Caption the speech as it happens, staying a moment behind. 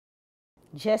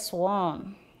Just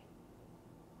one.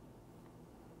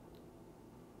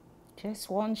 Just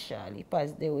one Charlie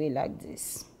passed away like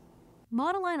this.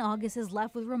 Modeline Auguste is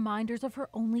left with reminders of her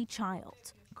only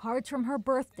child, cards from her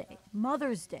birthday,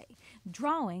 Mother's Day,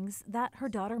 drawings that her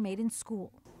daughter made in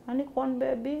school. And one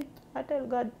baby, I tell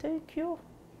God, thank you.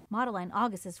 Modeline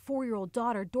Auguste's 4-year-old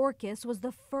daughter, Dorcas, was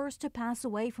the first to pass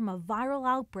away from a viral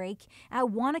outbreak at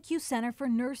Wanaque Center for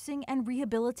Nursing and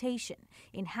Rehabilitation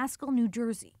in Haskell, New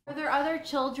Jersey. Were there other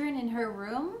children in her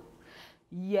room?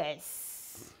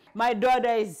 Yes. My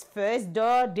daughter is first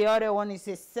door, the other one is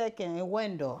the second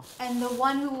window. And the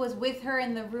one who was with her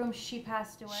in the room, she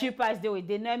passed away? She passed away.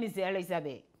 The name is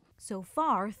Elizabeth. So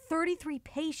far, 33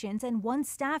 patients and 1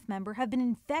 staff member have been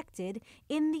infected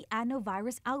in the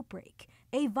adenovirus outbreak,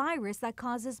 a virus that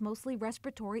causes mostly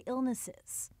respiratory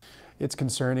illnesses. It's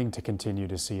concerning to continue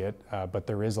to see it, but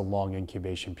there is a long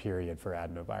incubation period for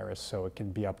adenovirus, so it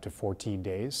can be up to 14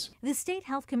 days. The state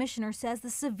health commissioner says the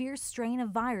severe strain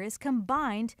of virus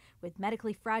combined with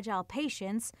medically fragile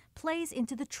patients plays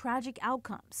into the tragic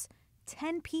outcomes.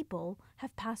 10 people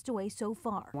have passed away so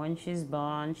far. When she's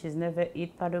born, she's never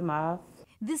eat by the mouth.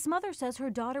 This mother says her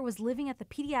daughter was living at the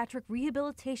Pediatric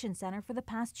Rehabilitation Center for the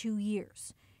past 2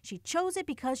 years. She chose it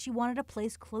because she wanted a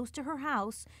place close to her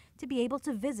house to be able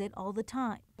to visit all the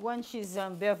time. When she's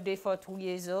birthday for 2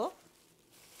 years old.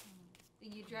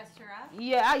 You dressed her up?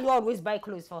 Yeah, I always buy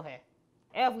clothes for her.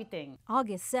 Everything.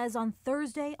 Auguste says on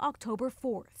Thursday, October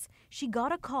 4th, she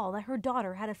got a call that her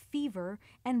daughter had a fever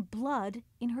and blood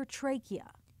in her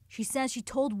trachea. She says she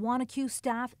told Wanaque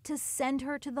staff to send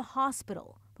her to the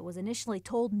hospital, but was initially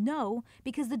told no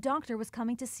because the doctor was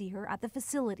coming to see her at the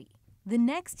facility. The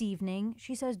next evening,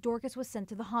 she says Dorcas was sent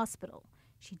to the hospital.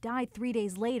 She died 3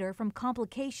 days later from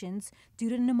complications due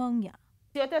to pneumonia.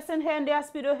 She sent her in the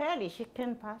hospital early. She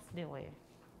can pass away.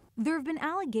 There have been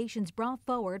allegations brought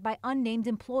forward by unnamed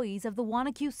employees of the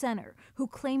Wanaque Center who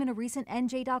claim in a recent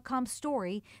NJ.com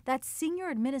story that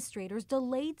senior administrators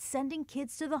delayed sending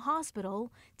kids to the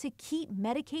hospital to keep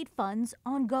Medicaid funds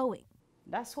ongoing.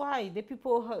 That's why the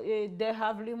people they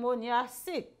have pneumonia are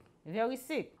sick, very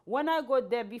sick. When I go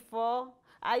there before,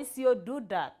 I see you do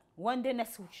that. When the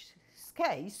next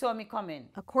scare, you saw me coming.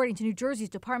 According to New Jersey's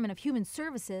Department of Human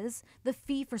Services, the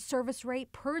fee-for-service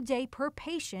rate per day per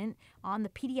patient on the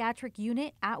pediatric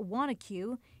unit at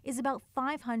Wanaque is about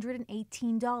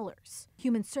 $518.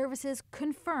 Human Services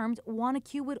confirmed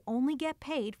Wanaque would only get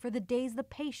paid for the days the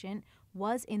patient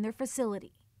was in their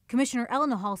facility. Commissioner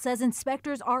Hall says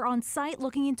inspectors are on site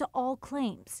looking into all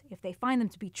claims. If they find them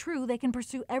to be true, they can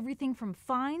pursue everything from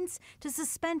fines to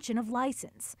suspension of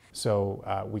license. So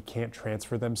we can't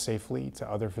transfer them safely to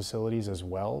other facilities as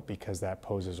well because that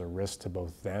poses a risk to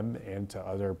both them and to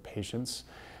other patients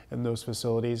in those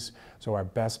facilities. So our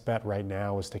best bet right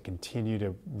now is to continue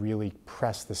to really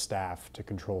press the staff to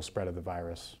control spread of the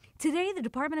virus. Today, the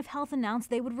Department of Health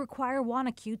announced they would require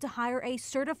Wanaque to hire a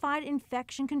certified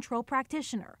infection control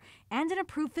practitioner and an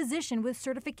approved physician with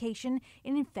certification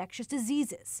in infectious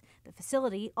diseases. The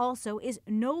facility also is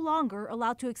no longer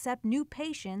allowed to accept new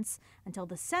patients until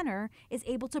the center is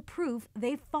able to prove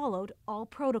they've followed all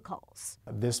protocols.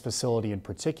 This facility in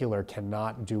particular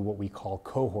cannot do what we call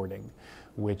cohorting,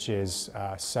 which is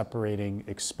separating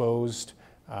exposed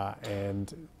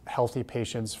and healthy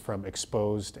patients from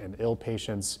exposed and ill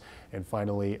patients, and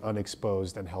finally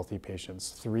unexposed and healthy patients.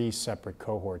 3 separate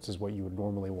cohorts is what you would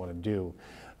normally want to do.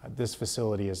 This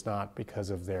facility is not, because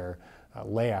of their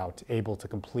layout, able to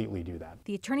completely do that.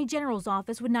 The Attorney General's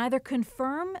office would neither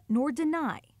confirm nor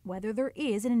deny whether there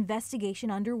is an investigation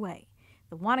underway.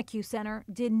 The Wanaque Center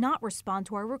did not respond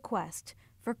to our request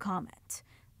for comment.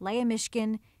 Leah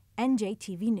Mishkin,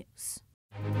 NJTV News.